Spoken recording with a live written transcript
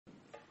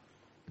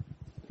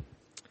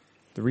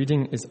The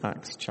reading is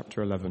Acts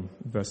chapter 11,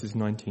 verses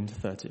 19 to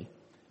 30,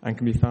 and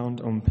can be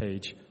found on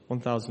page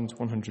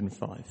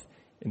 1105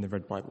 in the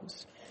Red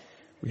Bibles.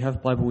 We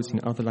have Bibles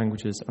in other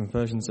languages and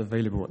versions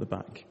available at the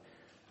back,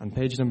 and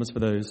page numbers for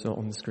those are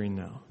on the screen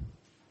now.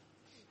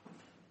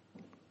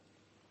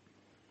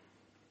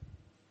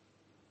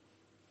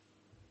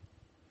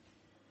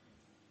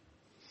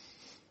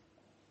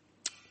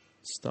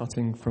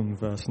 Starting from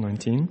verse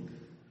 19.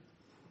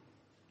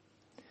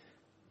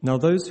 Now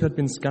those who had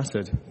been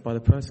scattered by the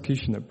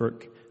persecution that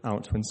broke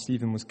out when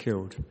Stephen was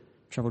killed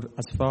travelled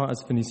as far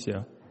as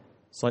Phoenicia,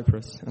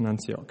 Cyprus, and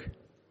Antioch,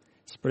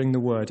 spreading the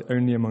word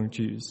only among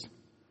Jews.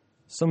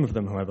 Some of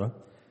them, however,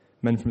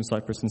 men from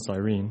Cyprus and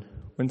Cyrene,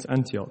 went to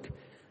Antioch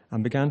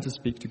and began to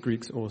speak to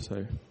Greeks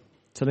also,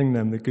 telling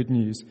them the good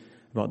news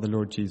about the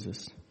Lord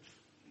Jesus.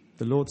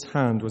 The Lord's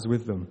hand was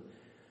with them,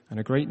 and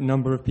a great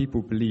number of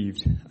people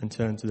believed and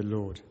turned to the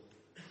Lord.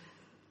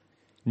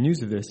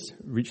 News of this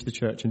reached the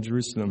church in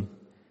Jerusalem,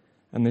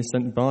 and they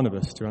sent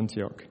Barnabas to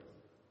Antioch.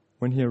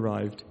 When he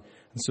arrived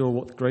and saw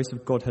what the grace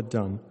of God had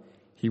done,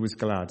 he was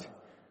glad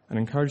and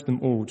encouraged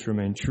them all to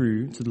remain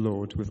true to the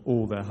Lord with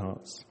all their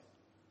hearts.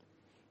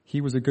 He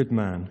was a good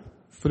man,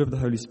 full of the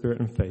Holy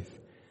Spirit and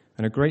faith,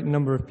 and a great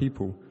number of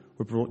people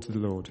were brought to the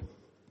Lord.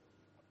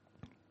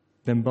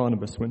 Then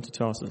Barnabas went to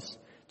Tarsus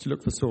to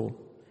look for Saul,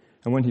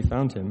 and when he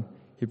found him,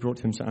 he brought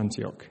him to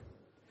Antioch.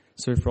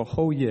 So for a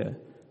whole year,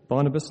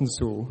 Barnabas and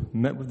Saul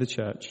met with the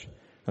church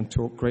and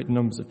taught great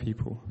numbers of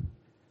people.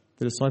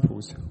 The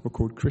disciples were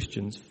called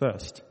Christians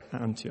first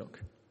at Antioch.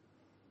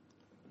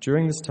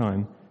 During this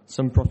time,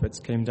 some prophets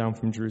came down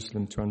from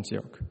Jerusalem to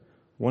Antioch.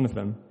 One of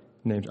them,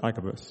 named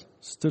Agabus,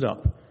 stood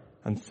up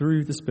and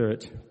through the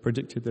Spirit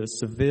predicted that a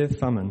severe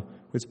famine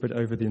would spread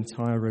over the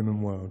entire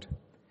Roman world.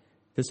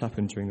 This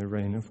happened during the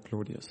reign of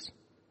Claudius.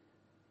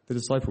 The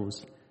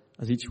disciples,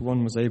 as each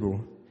one was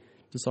able,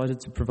 decided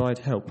to provide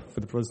help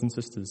for the brothers and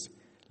sisters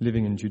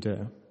living in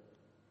Judea.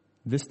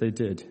 This they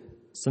did,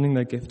 sending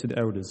their gifted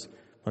elders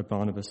by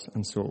Barnabas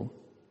and Saul.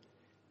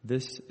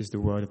 This is the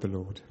word of the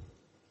Lord.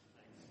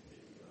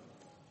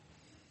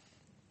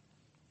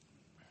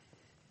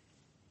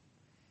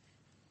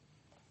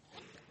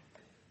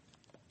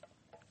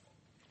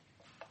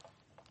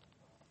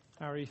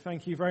 Harry,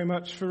 thank you very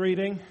much for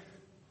reading.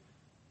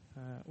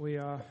 We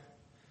are,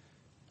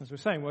 as we're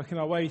saying, working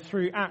our way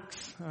through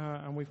Acts,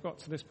 and we've got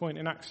to this point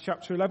in Acts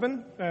chapter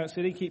 11.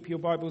 So do keep your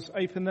Bibles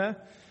open there,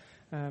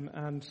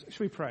 and should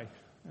we pray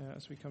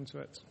as we come to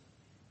it?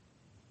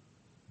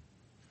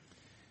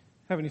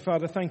 Heavenly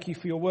Father, thank you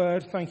for your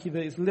word. Thank you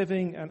that it's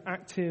living and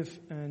active,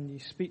 and you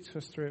speak to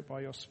us through it by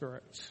your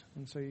Spirit.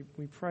 And so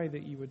we pray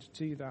that you would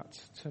do that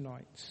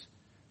tonight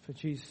for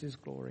Jesus'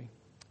 glory.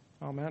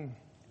 Amen.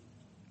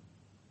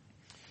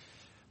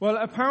 Well,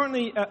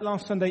 apparently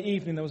last Sunday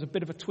evening there was a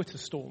bit of a Twitter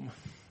storm.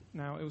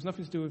 Now, it was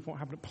nothing to do with what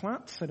happened at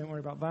Platt, so don't worry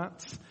about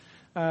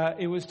that.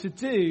 It was to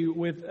do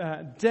with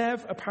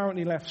Dev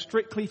apparently left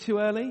Strictly too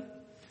early,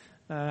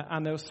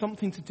 and there was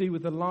something to do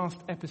with the last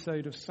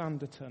episode of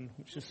Sanditon,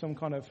 which is some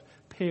kind of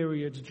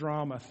period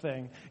drama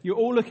thing. You're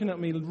all looking at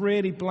me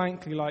really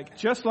blankly like,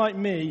 just like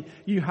me,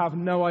 you have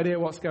no idea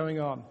what's going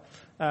on.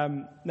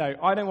 No,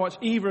 I don't watch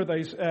either of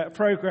those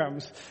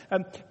programs.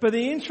 But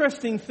the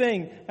interesting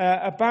thing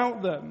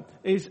about them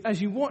is,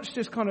 as you watch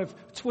this kind of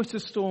Twitter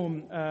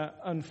storm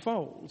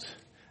unfold,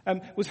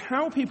 was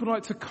how people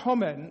like to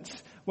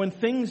comment when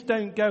things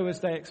don't go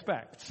as they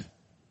expect.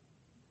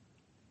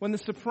 When the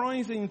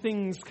surprising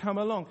things come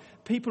along,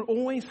 people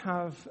always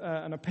have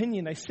an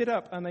opinion. They sit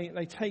up and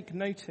they take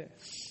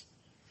notice.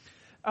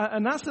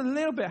 And that's a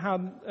little bit how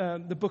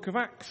the book of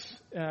Acts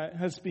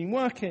has been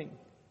working.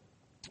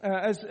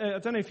 I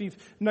don't know if you've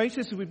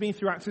noticed, as we've been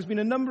through Acts, there's been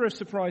a number of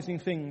surprising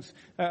things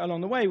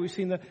along the way. We've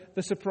seen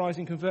the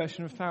surprising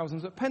conversion of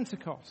thousands at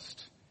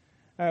Pentecost.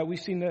 We've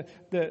seen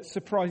the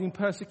surprising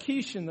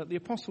persecution that the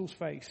apostles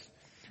faced.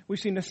 We've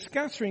seen the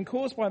scattering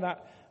caused by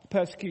that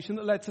persecution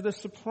that led to the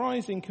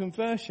surprising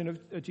conversion of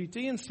a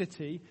Judean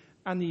city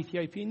and the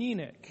Ethiopian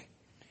eunuch.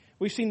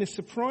 We've seen the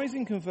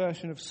surprising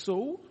conversion of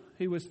Saul,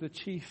 who was the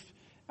chief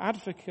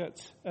advocate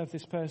of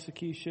this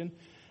persecution.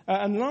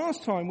 And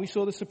last time we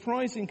saw the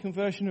surprising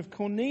conversion of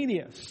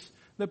Cornelius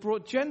that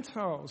brought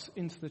Gentiles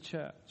into the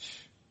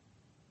church.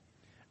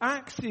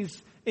 Acts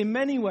is, in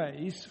many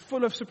ways,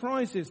 full of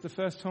surprises the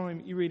first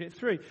time you read it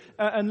through.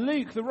 And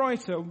Luke, the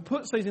writer,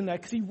 puts those in there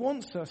because he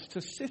wants us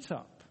to sit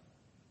up,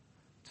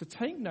 to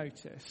take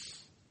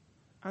notice,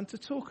 and to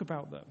talk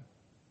about them.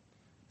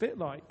 A bit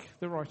like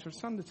the writer of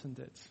Sanditon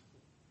did.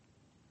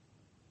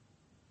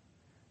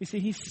 You see,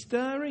 he's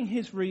stirring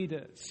his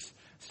readers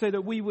so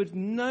that we would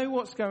know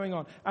what's going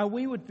on, and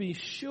we would be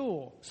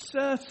sure,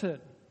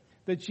 certain,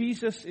 that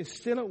Jesus is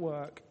still at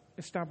work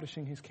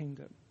establishing his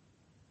kingdom.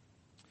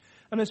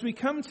 And as we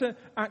come to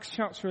Acts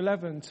chapter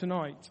 11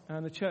 tonight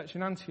and the church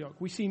in Antioch,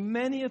 we see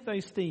many of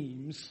those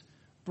themes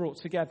brought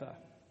together.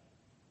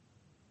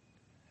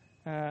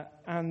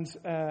 As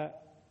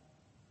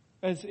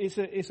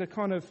it's a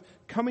kind of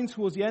coming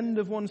towards the end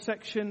of one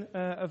section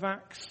of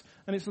Acts,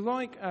 and it's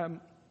like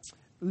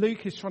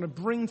Luke is trying to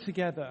bring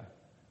together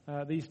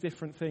these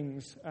different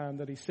things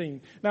that he's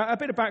seen. Now, a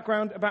bit of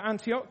background about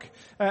Antioch.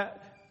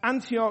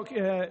 Antioch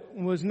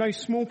was no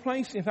small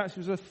place. In fact, it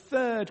was the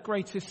third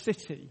greatest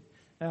city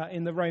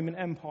in the Roman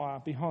Empire,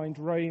 behind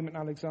Rome and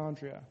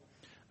Alexandria.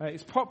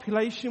 Its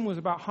population was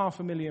about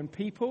 500,000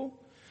 people.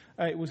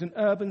 It was an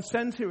urban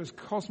centre. It was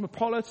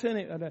cosmopolitan.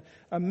 It had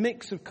a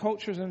mix of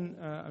cultures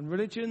and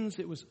religions.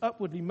 It was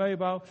upwardly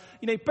mobile.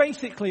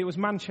 Basically, it was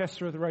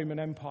Manchester of the Roman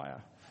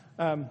Empire,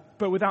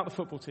 but without the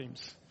football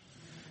teams.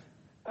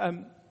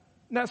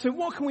 Now, so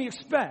what can we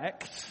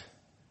expect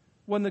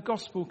when the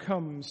gospel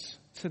comes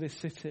to this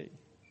city?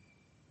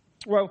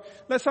 Well,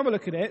 let's have a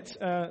look at it.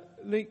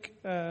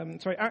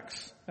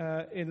 Acts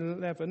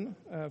 11,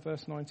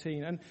 verse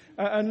 19.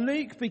 And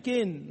Luke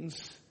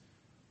begins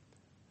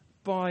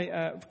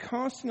by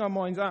casting our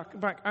minds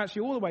back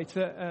actually all the way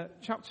to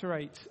chapter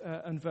 8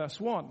 and verse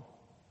 1.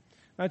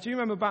 Now, do you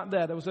remember back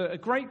there was a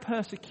great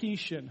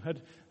persecution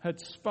had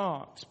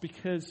sparked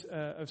because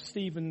of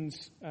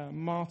Stephen's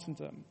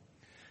martyrdom.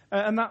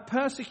 And that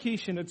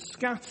persecution had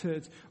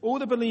scattered all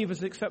the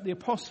believers except the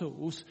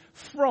apostles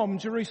from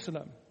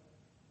Jerusalem.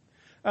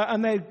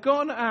 And they'd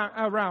gone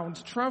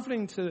around,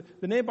 travelling to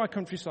the nearby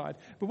countryside.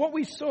 But what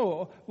we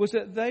saw was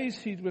that those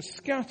who were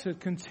scattered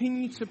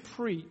continued to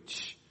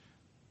preach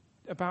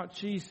about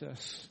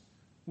Jesus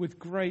with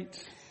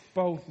great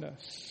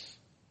boldness.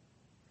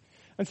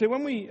 And so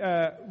when we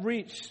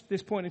reach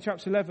this point in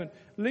chapter 11,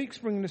 Luke's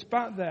bringing us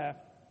back there.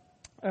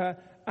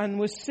 And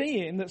we're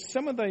seeing that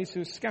some of those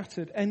who were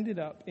scattered ended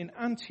up in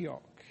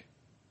Antioch.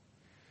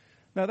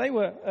 Now they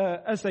were,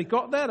 as they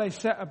got there, they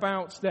set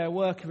about their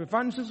work of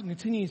evangelism,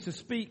 continuing to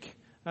speak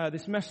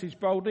this message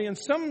boldly, and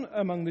some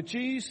among the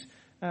Jews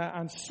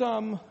and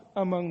some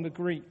among the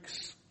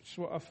Greeks, which is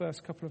what our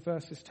first couple of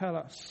verses tell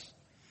us.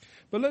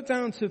 But look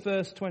down to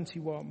verse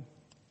 21.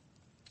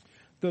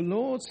 The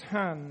Lord's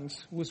hand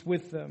was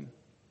with them,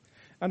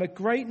 and a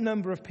great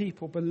number of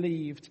people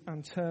believed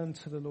and turned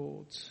to the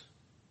Lord.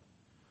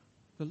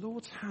 The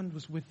Lord's hand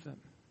was with them.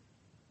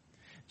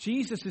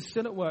 Jesus is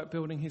still at work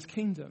building his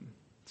kingdom.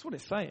 That's what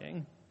it's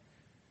saying.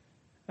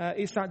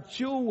 It's that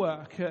dual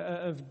work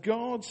of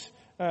God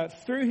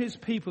through his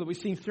people that we've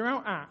seen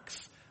throughout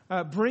Acts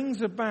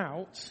brings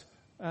about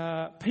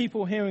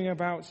people hearing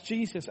about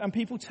Jesus and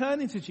people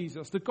turning to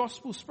Jesus. The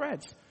gospel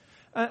spreads.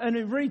 And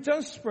it really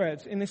does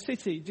spread in the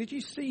city. Did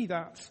you see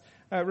that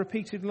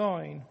repeated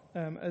line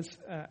as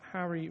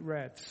Harry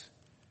read?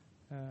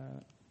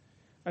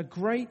 A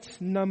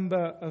great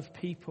number of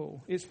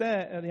people. It's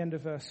there at the end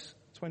of verse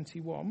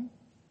 21.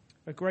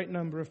 A great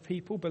number of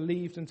people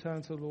believed and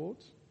turned to the Lord.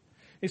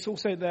 It's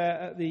also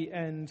there at the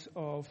end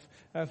of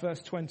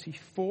verse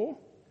 24,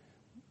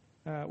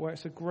 where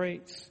it's a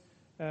great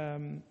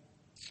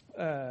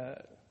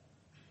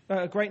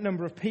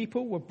number of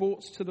people were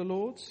brought to the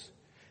Lord.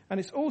 And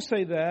it's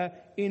also there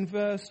in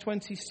verse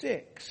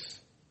 26,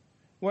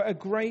 where a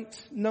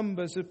great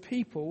numbers of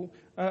people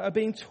are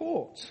being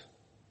taught.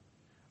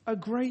 A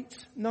great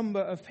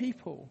number of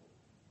people.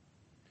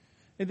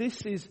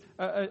 This is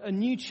a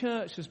new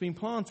church that's been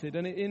planted,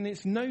 and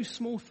it's no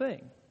small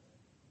thing.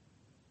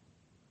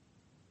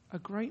 A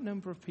great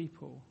number of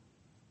people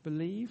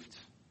believed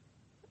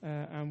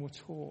and were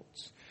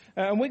taught.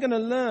 And we're going to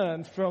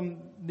learn from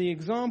the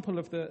example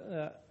of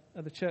the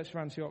Church of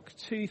Antioch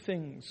two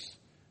things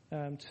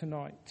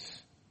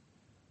tonight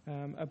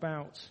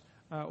about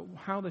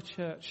what the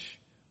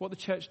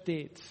church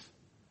did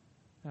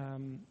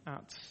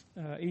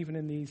even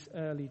in these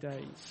early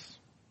days.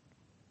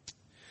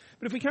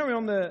 But if we carry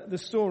on the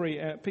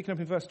story, picking up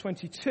in verse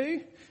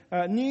 22,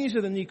 news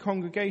of the new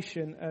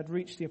congregation had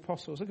reached the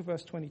apostles. Look at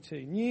verse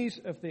 22.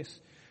 News of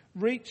this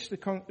reached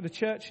the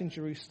church in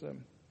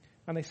Jerusalem,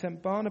 and they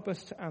sent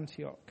Barnabas to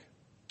Antioch.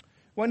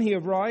 When he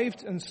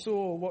arrived and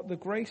saw what the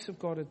grace of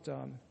God had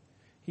done,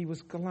 he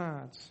was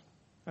glad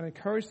and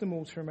encouraged them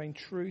all to remain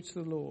true to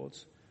the Lord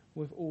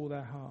with all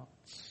their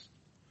hearts.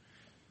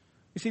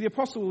 You see, the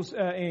apostles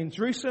in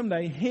Jerusalem,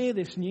 they hear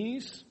this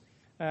news.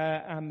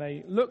 And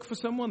they look for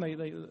someone,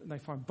 they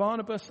find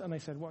Barnabas, and they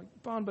said, well,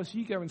 Barnabas,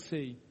 you go and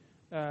see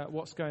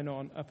what's going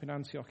on up in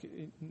Antioch.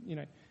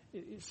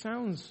 It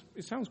sounds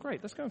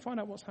great. Let's go and find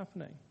out what's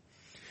happening.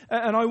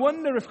 And I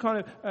wonder if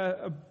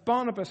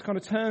Barnabas kind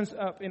of turns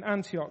up in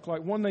Antioch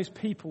like one of those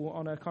people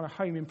on a kind of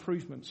home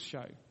improvements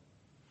show.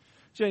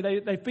 So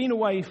they've been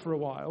away for a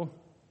while,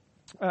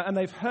 and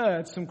they've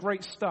heard some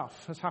great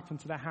stuff has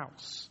happened to their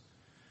house.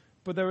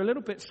 But they're a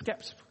little bit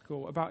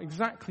skeptical about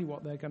exactly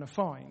what they're going to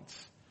find.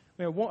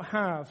 What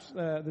have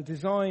the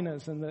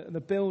designers and the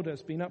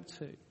builders been up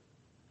to?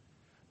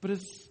 But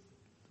as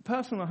the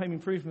person on the home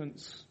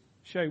improvements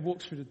show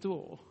walks through the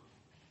door,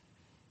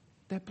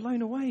 they're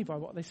blown away by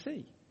what they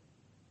see.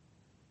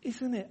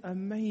 Isn't it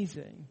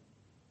amazing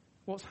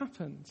what's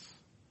happened?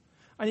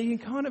 And you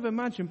can kind of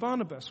imagine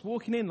Barnabas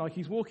walking in like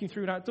he's walking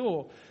through that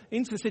door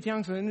into the city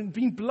and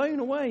being blown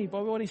away by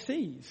what he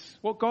sees,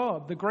 what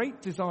God, the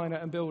great designer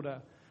and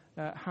builder,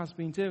 has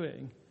been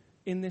doing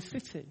in this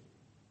city.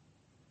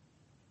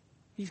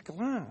 He's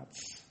glad.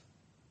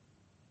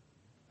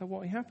 at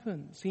what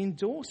happens. He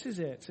endorses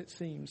it, it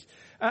seems.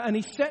 And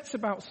he sets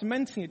about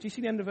cementing it. Do you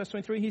see the end of verse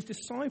 23? He's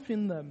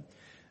discipling them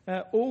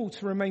all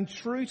to remain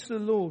true to the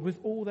Lord with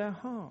all their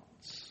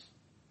hearts.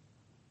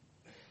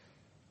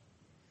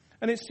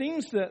 And it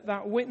seems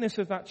that witness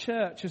of that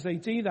church as they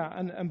do that,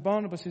 and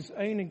Barnabas'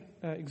 own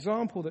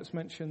example that's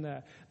mentioned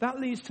there, that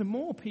leads to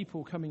more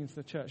people coming into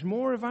the church.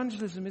 More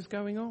evangelism is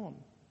going on.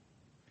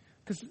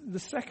 Because the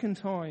second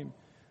time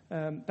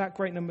that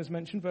great number is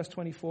mentioned, verse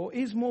 24,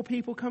 is more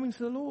people coming to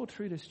the Lord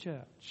through this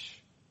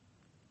church.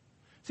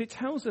 So it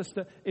tells us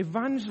that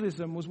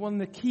evangelism was one of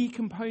the key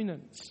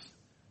components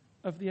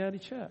of the early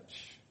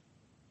church.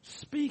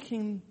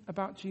 Speaking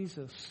about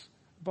Jesus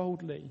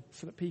boldly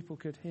so that people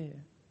could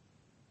hear.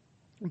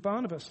 And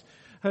Barnabas,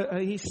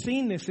 he's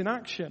seen this in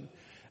action.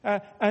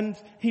 And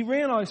he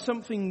realized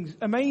something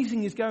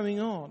amazing is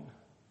going on.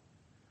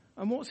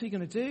 And what's he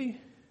going to do?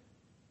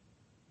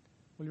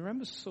 Well, you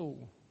remember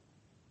Saul.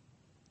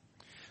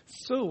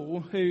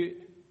 Saul, who,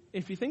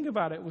 if you think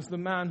about it, was the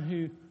man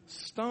who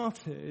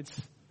started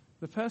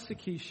the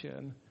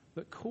persecution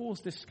that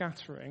caused this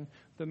scattering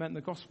that meant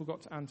the gospel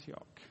got to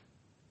Antioch.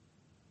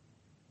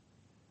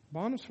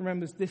 Barnabas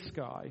remembers this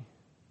guy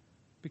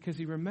because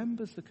he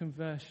remembers the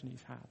conversion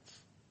he's had.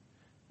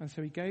 And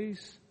so he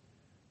goes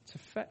to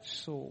fetch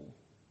Saul,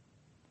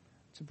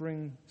 to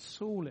bring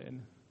Saul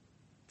in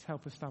to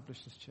help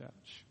establish this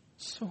church.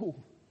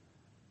 Saul,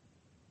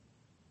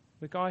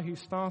 the guy who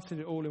started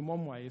it all in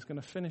one way, is going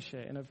to finish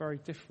it in a very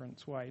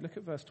different way. Look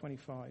at verse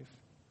 25.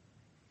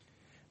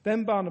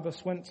 Then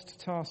Barnabas went to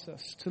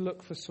Tarsus to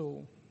look for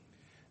Saul.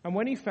 And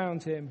when he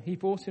found him, he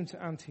brought him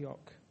to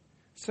Antioch.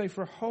 So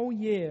for a whole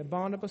year,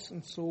 Barnabas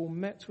and Saul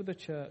met with the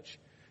church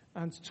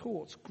and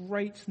taught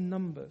great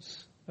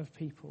numbers of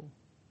people.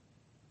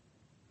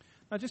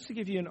 Now, just to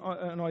give you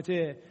an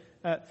idea,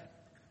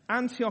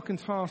 Antioch and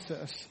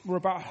Tarsus were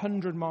about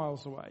 100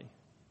 miles away.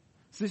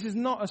 So this is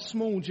not a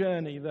small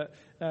journey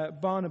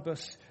that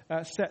Barnabas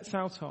sets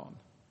out on.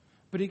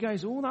 But he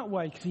goes all that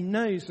way because he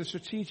knows the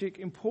strategic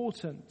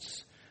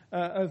importance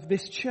of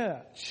this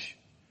church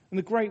and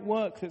the great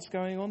work that's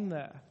going on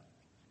there.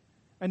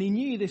 And he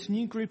knew this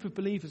new group of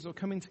believers were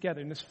coming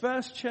together in this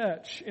first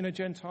church in a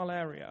Gentile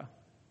area.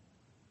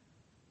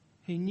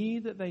 He knew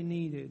that they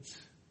needed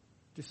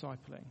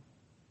discipling.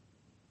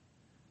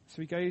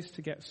 So he goes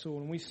to get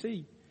Saul. And we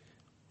see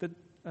that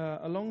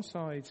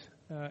alongside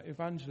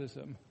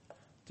evangelism,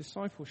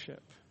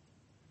 discipleship,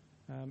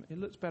 it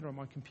looks better on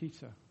my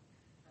computer.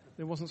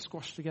 It wasn't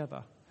squashed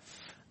together.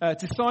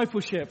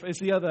 Discipleship is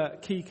the other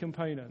key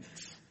component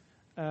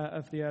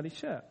of the early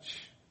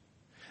church.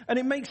 And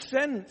it makes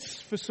sense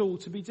for Saul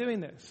to be doing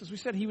this. As we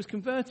said, he was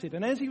converted.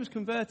 And as he was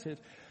converted,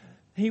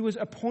 he was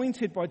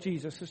appointed by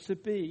Jesus as to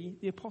be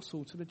the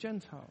apostle to the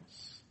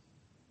Gentiles.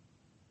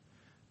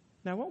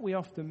 Now, what we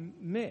often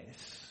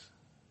miss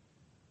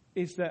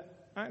is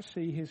that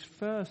actually his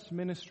first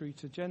ministry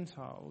to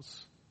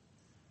Gentiles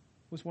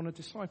was one of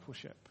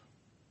discipleship.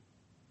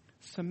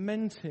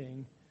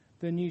 Cementing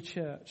the new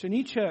church. A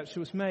new church that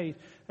was made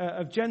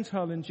of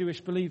Gentile and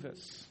Jewish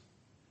believers.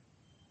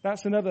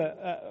 That's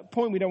another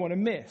point we don't want to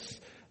miss.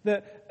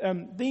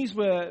 That these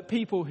were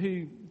people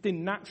who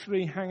didn't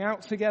naturally hang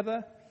out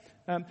together.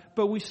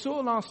 But we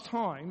saw last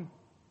time,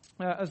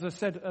 as I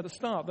said at the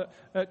start,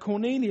 that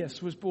Cornelius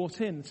was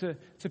brought in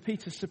to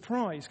Peter's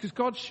surprise. Because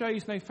God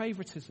shows no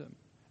favoritism.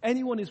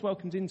 Anyone is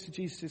welcomed into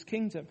Jesus'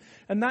 kingdom.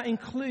 And that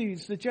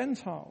includes the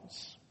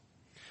Gentiles.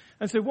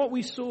 And so what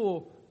we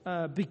saw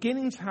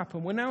beginning to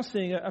happen, we're now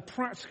seeing a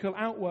practical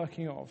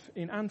outworking of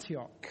in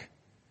Antioch.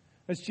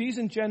 As Jews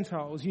and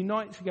Gentiles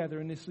unite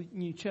together in this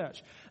new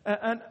church.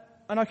 And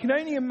I can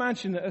only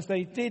imagine that as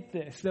they did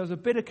this, there was a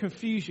bit of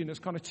confusion as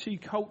kind of two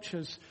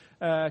cultures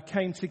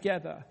came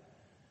together.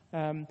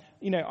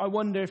 I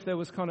wonder if there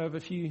was kind of a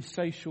few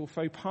social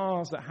faux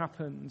pas that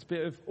happened, a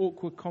bit of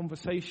awkward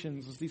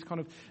conversations as these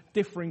kind of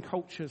differing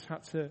cultures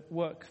had to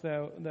work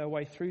their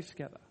way through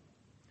together.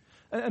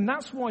 And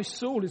that's why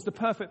Saul is the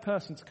perfect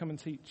person to come and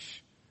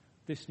teach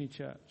this new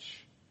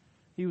church.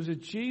 He was a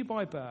Jew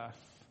by birth,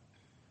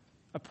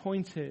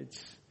 appointed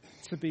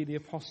to be the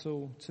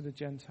apostle to the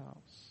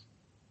Gentiles.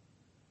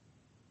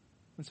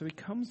 And so he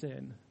comes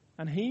in,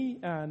 and he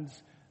and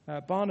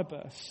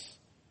Barnabas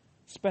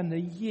spend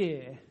a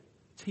year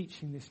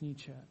teaching this new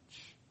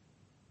church.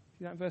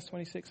 See that in verse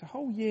 26? A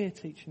whole year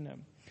teaching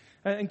them.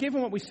 And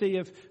given what we see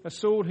of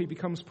Saul, who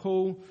becomes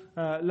Paul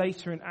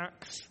later in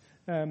Acts,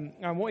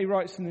 and what he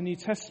writes in the New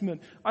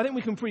Testament, I think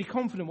we can be pretty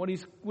confident what he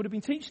would have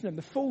been teaching them,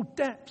 the full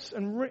depths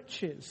and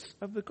riches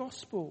of the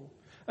gospel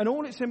and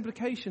all its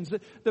implications,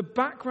 that the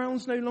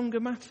backgrounds no longer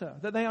matter,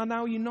 that they are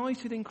now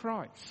united in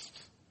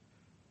Christ.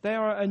 They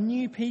are a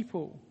new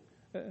people,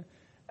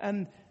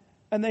 and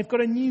they've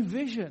got a new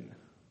vision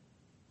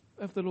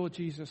of the Lord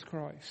Jesus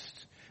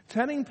Christ,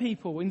 telling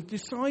people and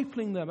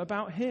discipling them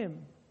about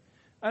him.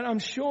 And I'm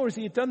sure as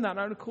he had done that,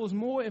 that would have caused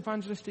more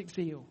evangelistic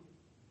zeal.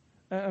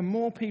 And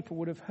more people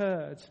would have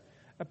heard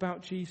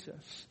about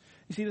Jesus.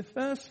 You see, the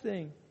first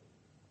thing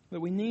that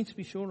we need to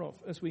be sure of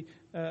as we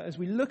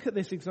look at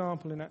this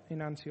example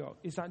in Antioch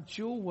is that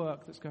dual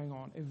work that's going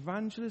on,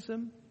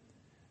 evangelism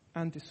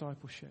and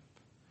discipleship.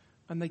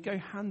 And they go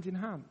hand in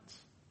hand.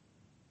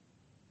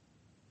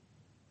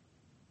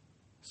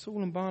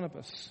 Saul and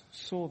Barnabas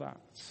saw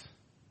that.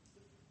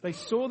 They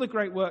saw the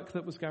great work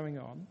that was going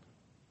on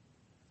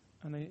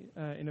and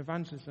in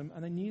evangelism,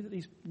 and they knew that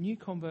these new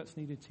converts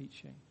needed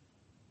teaching.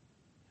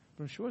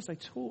 But I'm sure as they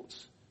taught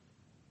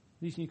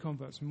these new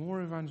converts,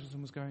 more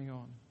evangelism was going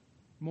on.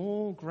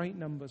 More great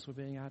numbers were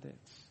being added.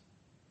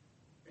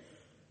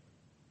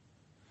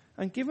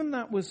 And given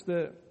that was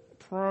the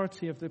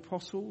priority of the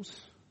apostles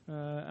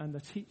and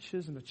the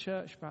teachers and the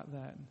church back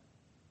then,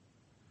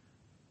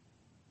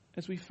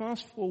 as we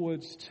fast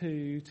forward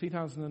to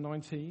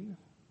 2019,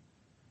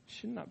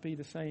 shouldn't that be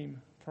the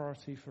same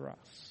priority for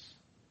us?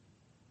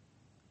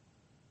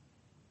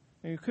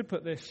 And you could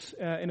put this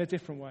in a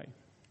different way.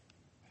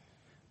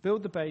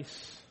 Build the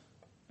base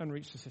and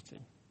reach the city.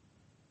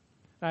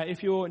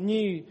 If you're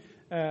new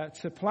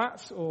to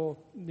Platt, or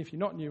if you're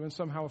not new and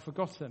somehow have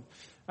forgotten,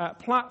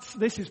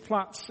 this is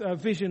Platt's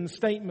vision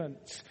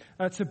statement,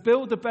 to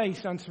build the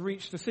base and to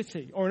reach the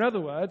city. Or in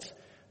other words,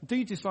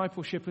 do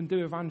discipleship and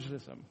do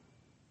evangelism.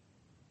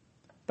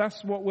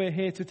 That's what we're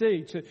here to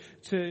do,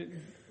 to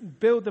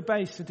build the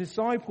base, to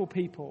disciple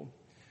people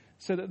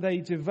so that they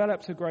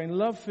develop to grow in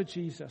love for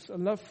Jesus, a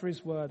love for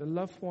his word, a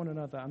love for one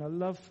another, and a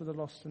love for the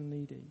lost and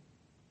needy.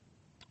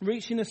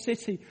 Reaching a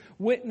city,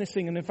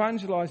 witnessing and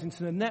evangelizing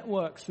to the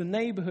networks, the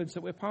neighborhoods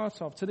that we're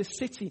part of, to this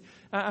city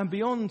and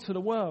beyond to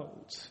the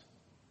world.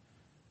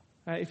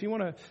 If you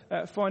want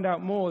to find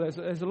out more,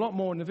 there's a lot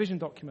more in the vision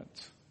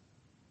document.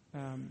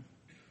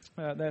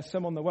 There's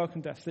some on the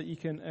welcome desk that you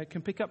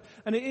can pick up.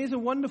 And it is a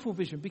wonderful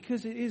vision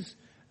because it is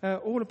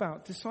all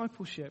about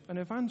discipleship and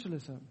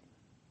evangelism.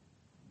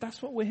 That's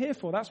what we're here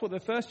for. That's what the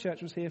first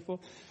church was here for.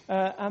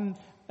 And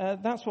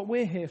that's what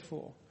we're here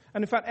for.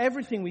 And in fact,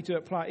 everything we do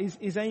at Platt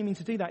is aiming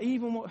to do that.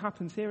 Even what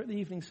happens here at the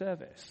evening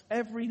service,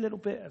 every little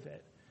bit of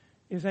it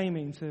is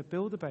aiming to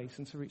build a base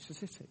and to reach the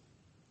city.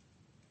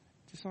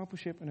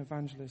 Discipleship and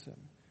evangelism.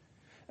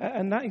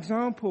 And that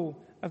example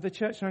of the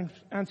church in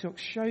Antioch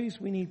shows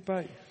we need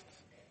both.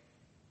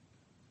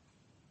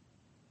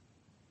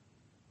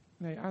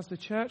 You know, as the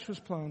church was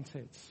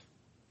planted,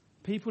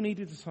 people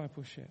needed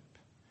discipleship.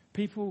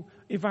 People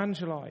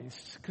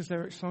evangelized because they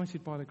were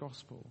excited by the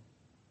gospel.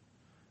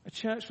 A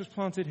church was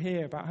planted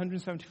here about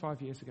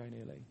 175 years ago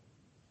nearly.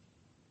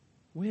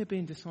 We're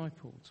being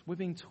discipled. We're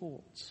being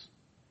taught.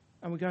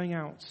 And we're going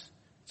out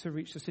to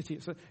reach the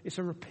city. It's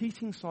a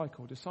repeating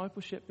cycle.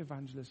 Discipleship,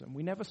 evangelism.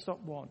 We never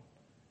stop one.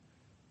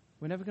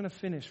 We're never going to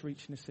finish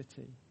reaching the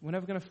city. We're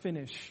never going to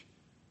finish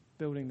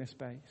building this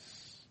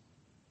base.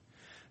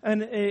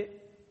 And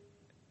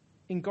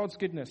in God's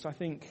goodness, I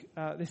think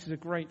this is a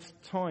great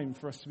time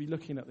for us to be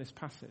looking at this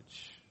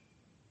passage.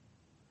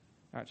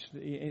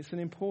 Actually, it's an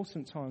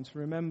important time to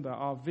remember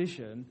our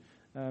vision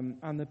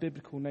and the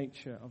biblical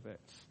nature of it.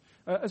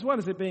 As well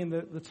as it being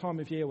the time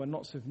of year when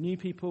lots of new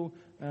people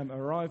are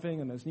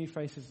arriving and there's new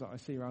faces that I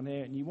see around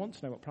here and you want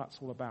to know what Platt's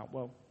all about.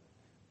 Well,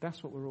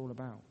 that's what we're all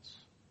about.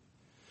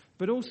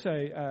 But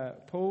also,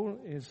 Paul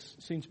is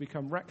soon to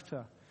become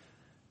rector.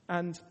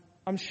 And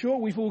I'm sure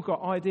we've all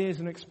got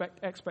ideas and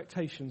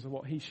expectations of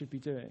what he should be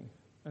doing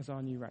as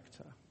our new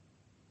rector.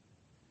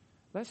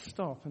 Let's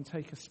stop and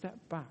take a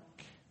step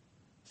back.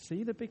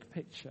 See the big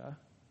picture.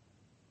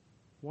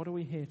 What are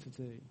we here to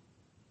do?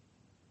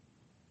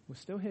 We're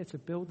still here to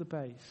build the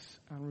base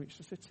and reach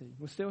the city.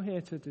 We're still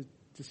here to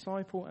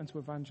disciple and to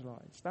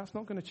evangelize. That's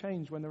not going to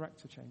change when the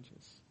rector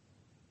changes.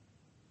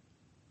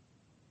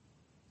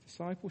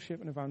 Discipleship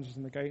and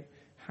evangelism, they go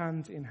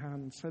hand in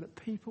hand so that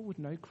people would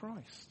know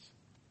Christ.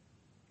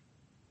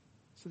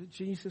 So that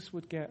Jesus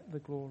would get the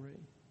glory.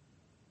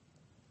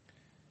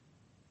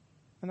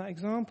 And that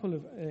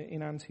example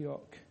in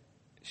Antioch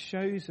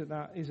shows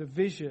that is a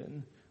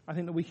vision, I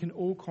think, that we can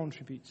all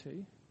contribute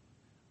to.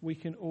 We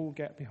can all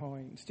get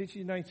behind. Did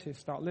you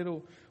notice that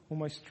little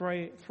almost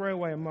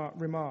throwaway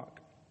remark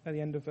at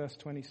the end of verse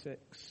 26?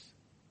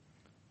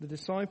 The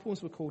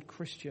disciples were called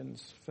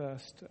Christians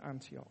first at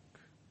Antioch.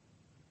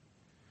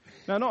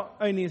 Now, not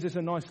only is this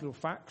a nice little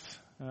fact,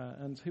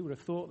 and who would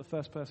have thought the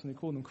first person who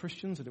called them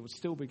Christians that it would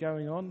still be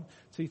going on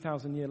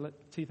 2,000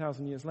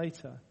 years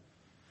later,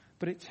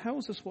 but it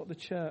tells us what the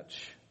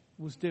church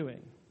was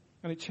doing.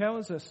 And it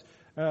tells us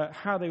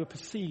how they were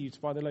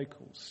perceived by the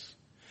locals.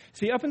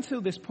 See, up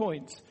until this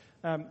point,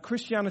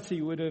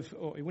 Christianity would have,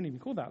 or it wouldn't even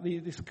call that,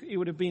 it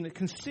would have been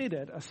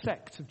considered a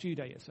sect of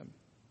Judaism.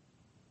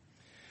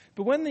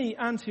 But when the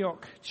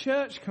Antioch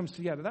church comes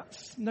together,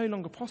 that's no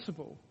longer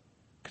possible.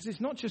 Because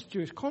it's not just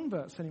Jewish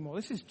converts anymore.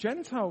 This is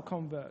Gentile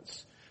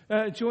converts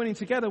joining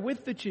together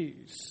with the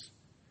Jews.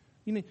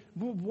 You know,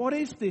 what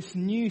is this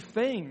new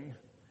thing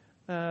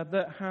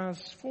that has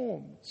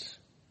formed?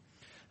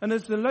 And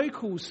as the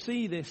locals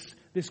see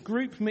this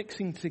group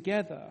mixing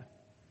together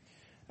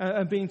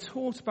and being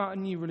taught about a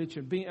new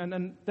religion,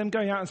 and them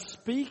going out and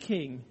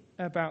speaking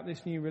about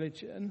this new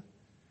religion,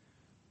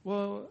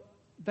 well,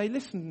 they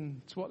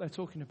listen to what they're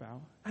talking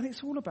about, and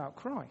it's all about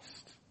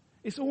Christ.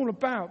 It's all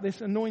about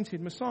this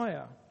anointed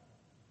Messiah.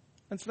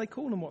 And so they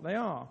call them what they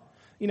are.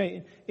 You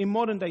know, in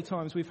modern day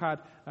times, we've had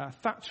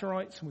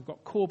Thatcherites and we've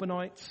got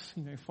Corbynites,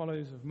 you know,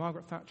 followers of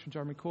Margaret Thatcher and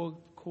Jeremy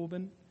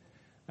Corbyn.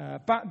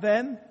 Back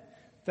then,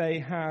 they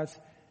had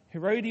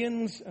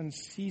Herodians and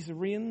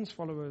Caesareans,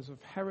 followers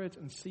of Herod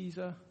and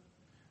Caesar.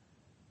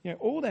 You know,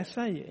 all they're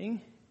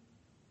saying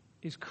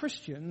is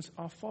Christians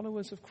are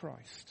followers of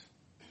Christ.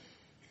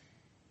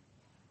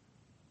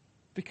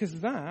 Because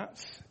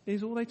that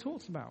is all they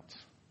talked about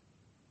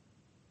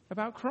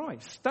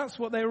Christ. That's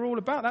what they were all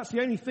about. That's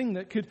the only thing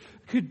that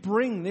could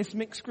bring this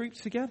mixed group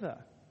together.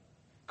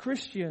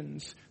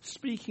 Christians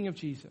speaking of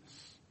Jesus.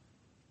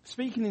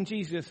 Speaking in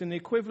Jesus in the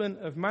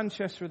equivalent of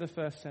Manchester of the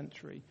first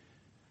century.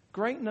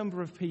 Great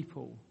number of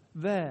people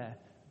there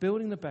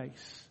building the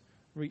base,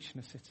 reaching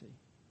a city.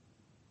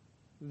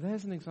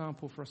 There's an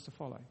example for us to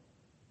follow.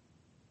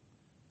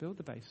 Build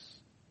the base,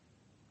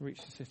 reach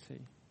the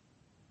city.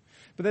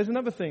 But there's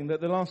another thing that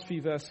the last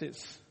few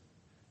verses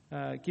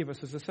give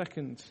us as a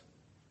second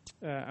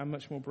and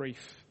much more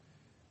brief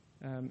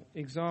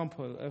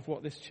example of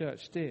what this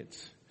church did.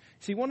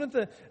 See, one of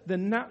the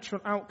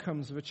natural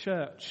outcomes of a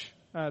church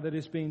that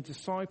is being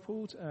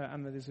discipled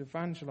and that is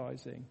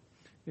evangelizing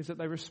is that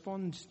they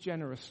respond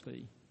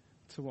generously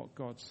to what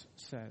God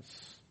says.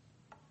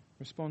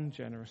 Respond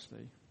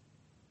generously.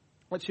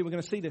 Actually, we're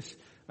going to see this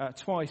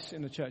twice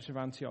in the church of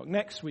Antioch.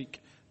 Next week,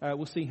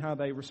 we'll see how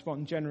they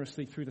respond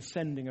generously through the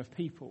sending of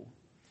people.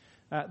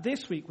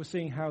 This week, we're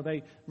seeing how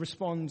they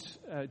respond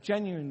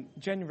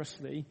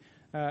generously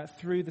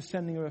through the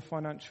sending of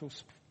financial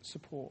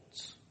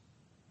support.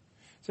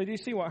 So do you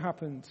see what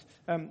happened?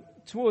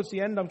 Towards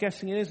the end, I'm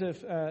guessing it is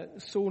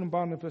of Saul and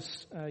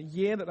Barnabas'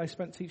 year that they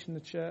spent teaching the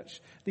church.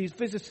 These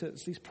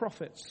visitors, these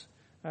prophets,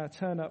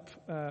 turn up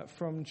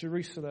from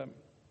Jerusalem.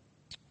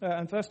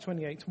 And verse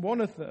 28,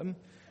 one of them,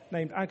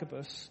 named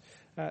Agabus,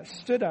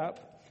 stood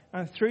up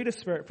and through the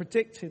Spirit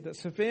predicted that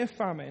severe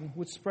famine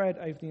would spread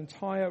over the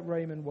entire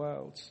Roman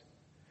world.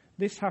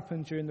 This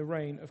happened during the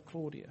reign of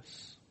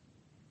Claudius.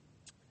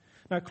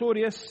 Now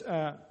Claudius,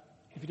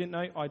 if you didn't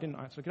know, I didn't,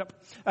 I had to look it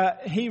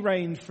up. He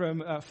reigned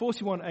from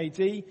 41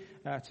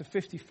 AD to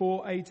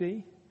 54 AD.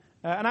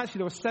 And actually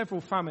there were several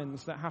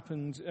famines that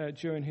happened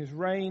during his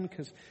reign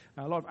because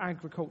a lot of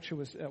agriculture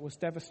was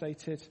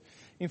devastated.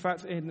 In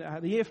fact, in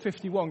the year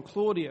 51,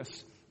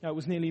 Claudius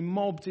was nearly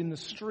mobbed in the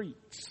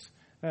streets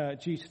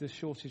due to the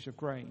shortage of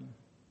grain.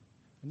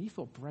 And you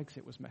thought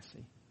Brexit was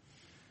messy.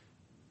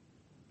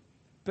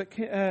 But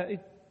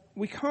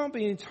we can't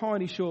be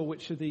entirely sure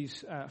which of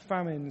these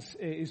famines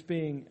is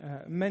being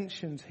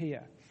mentioned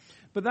here.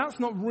 But that's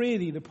not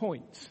really the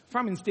point.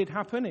 Famines did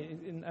happen,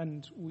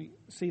 and we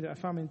see that a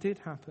famine did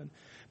happen.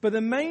 But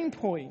the main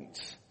point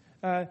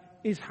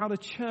is how the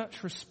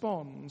church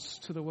responds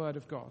to the word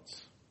of God.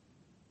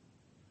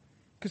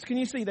 Because can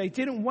you see, they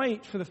didn't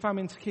wait for the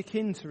famine to kick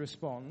in to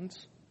respond.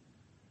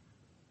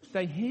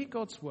 They hear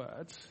God's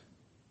word,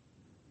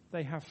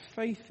 they have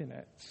faith in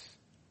it,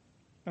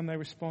 and they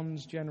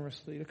respond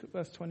generously. Look at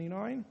verse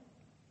 29.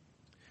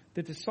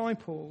 The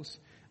disciples,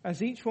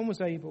 as each one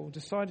was able,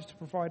 decided to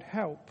provide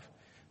help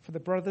for the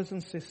brothers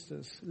and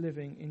sisters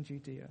living in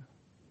Judea.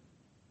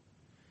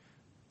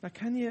 Now,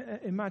 can you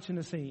imagine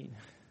the scene?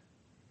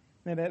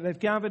 Now, they've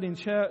gathered in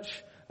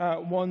church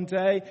one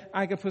day.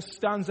 Agabus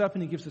stands up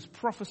and he gives this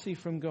prophecy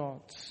from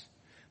God.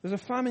 There's a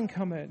famine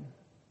coming.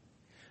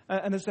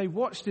 And as they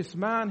watch this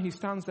man who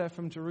stands there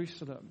from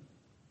Jerusalem,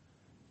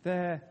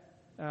 their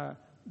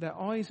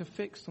eyes are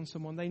fixed on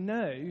someone they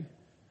know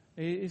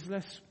is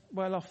less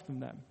well off than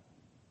them.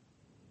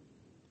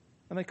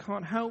 And they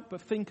can't help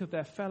but think of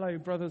their fellow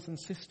brothers and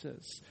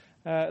sisters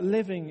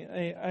living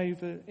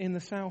over in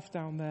the south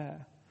down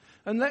there.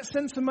 And let's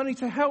send some money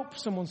to help,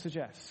 someone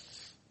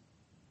suggests.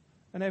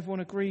 And everyone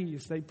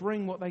agrees. They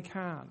bring what they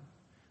can.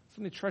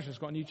 Suddenly Treasurer's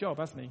got a new job,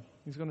 hasn't he?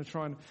 He's going to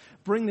try and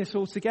bring this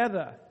all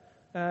together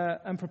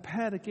and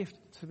prepare the gift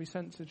to be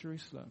sent to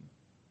Jerusalem.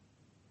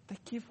 They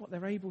give what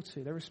they're able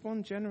to. They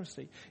respond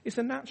generously. It's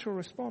a natural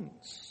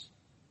response.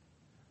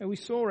 And we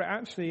saw it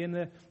actually in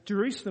the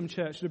Jerusalem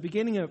church at the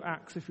beginning of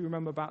Acts, if you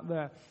remember back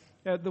there,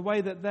 the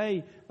way that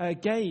they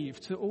gave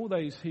to all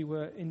those who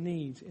were in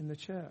need in the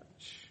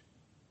church.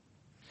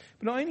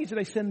 But not only do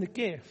they send the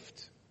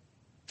gift,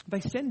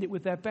 they send it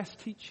with their best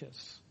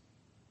teachers.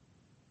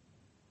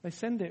 They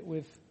send it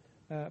with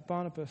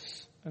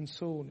Barnabas and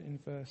Saul in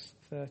verse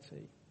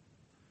 30.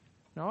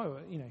 Now,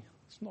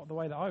 it's not the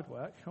way that I'd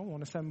work. I don't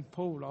want to send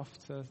Paul off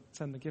to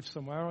send the gift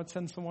somewhere. I'd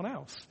send someone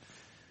else.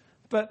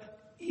 But,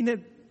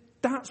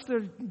 that's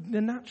the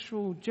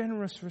natural,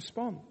 generous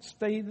response.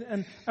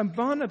 And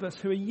Barnabas,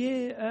 who a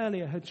year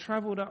earlier had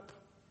travelled up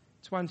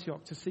to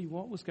Antioch to see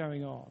what was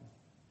going on,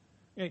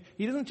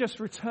 he doesn't just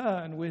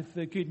return with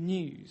the good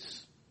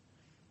news.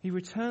 He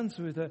returns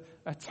with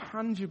a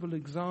tangible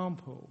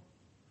example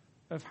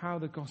of how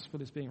the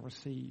gospel is being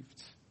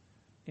received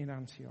in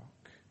Antioch.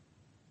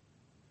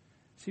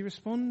 See,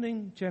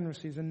 responding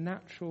generously is a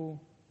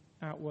natural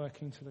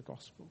outworking to the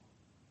gospel.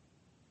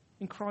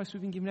 In Christ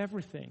we've been given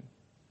everything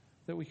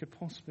that we could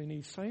possibly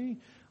need.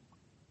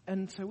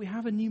 So we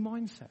have a new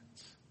mindset.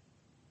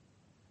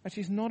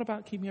 Actually, it's not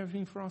about keeping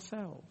everything for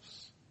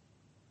ourselves.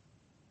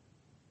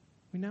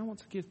 We now want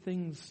to give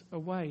things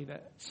away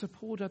that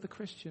support other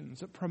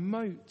Christians, that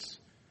promote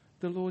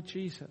the Lord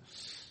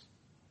Jesus.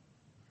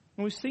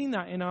 And we've seen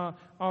that in our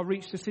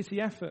Reach the City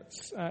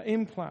efforts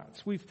in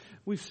Platt.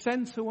 We've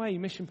sent away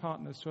mission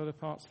partners to other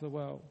parts of the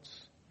world.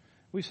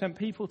 We've sent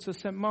people to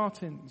St.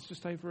 Martin's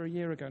just over a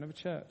year ago, another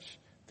church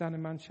down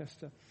in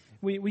Manchester.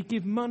 We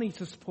give money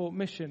to support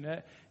mission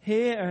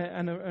here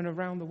and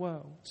around the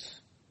world.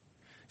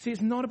 See,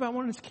 it's not about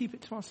wanting to keep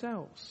it to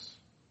ourselves.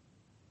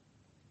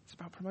 It's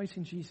about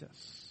promoting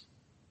Jesus.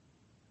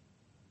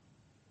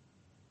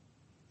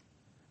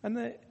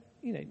 And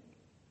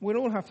we'll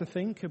all have to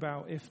think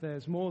about if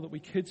there's more that we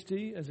could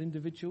do as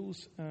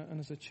individuals and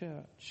as a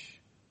church.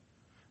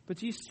 But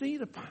do you see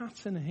the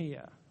pattern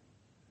here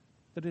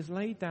that is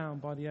laid down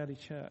by the early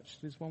church?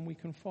 There's one we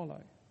can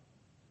follow.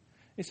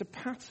 It's a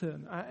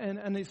pattern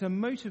and it's a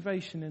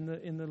motivation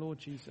in the Lord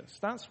Jesus.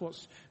 That's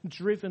what's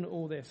driven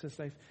all this as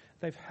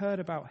they've heard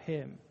about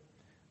him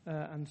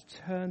and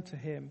turned to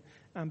him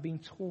and been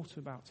taught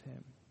about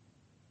him.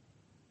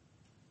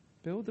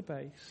 Build the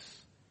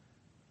base,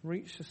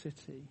 reach the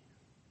city,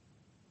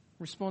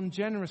 respond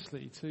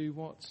generously to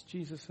what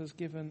Jesus has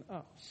given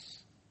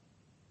us.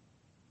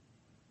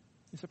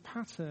 It's a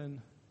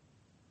pattern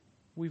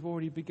we've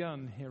already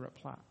begun here at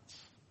Platt.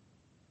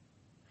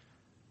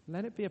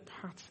 Let it be a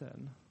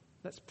pattern.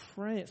 Let's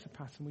pray it's a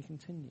pattern we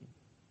continue.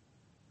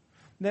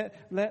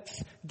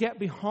 Let's get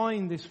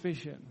behind this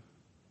vision.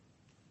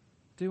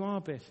 Do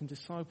our bit in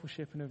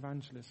discipleship and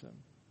evangelism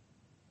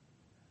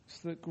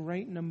so that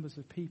great numbers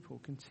of people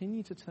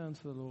continue to turn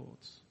to the Lord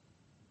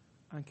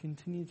and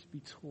continue to be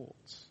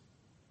taught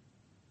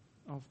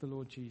of the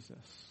Lord Jesus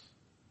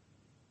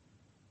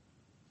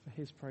for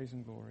his praise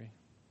and glory.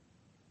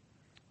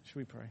 Shall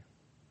we pray?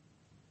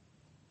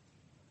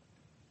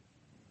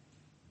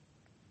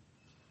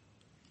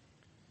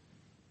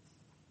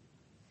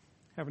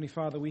 Heavenly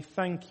Father, we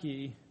thank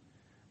you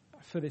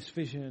for this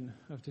vision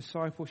of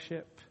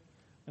discipleship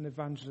and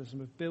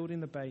evangelism, of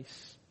building the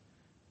base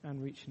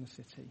and reaching the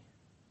city.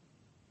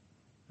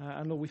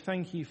 And Lord, we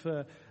thank you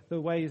for the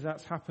ways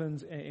that's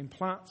happened in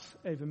Platt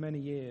over many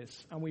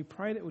years. And we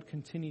pray that it would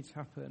continue to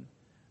happen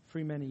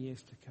through many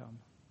years to come.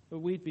 That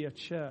we'd be a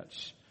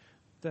church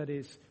that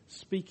is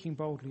speaking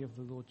boldly of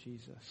the Lord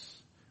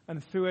Jesus.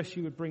 And through us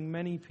you would bring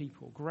many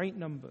people, great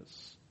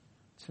numbers,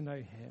 to know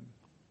him.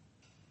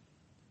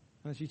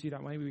 And as you do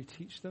that, may we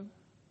teach them,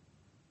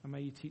 and may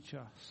you teach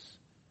us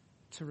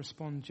to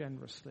respond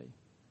generously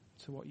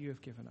to what you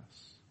have given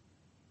us.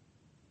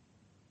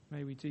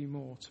 May we do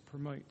more to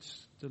promote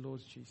the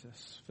Lord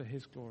Jesus for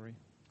his glory.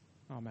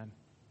 Amen.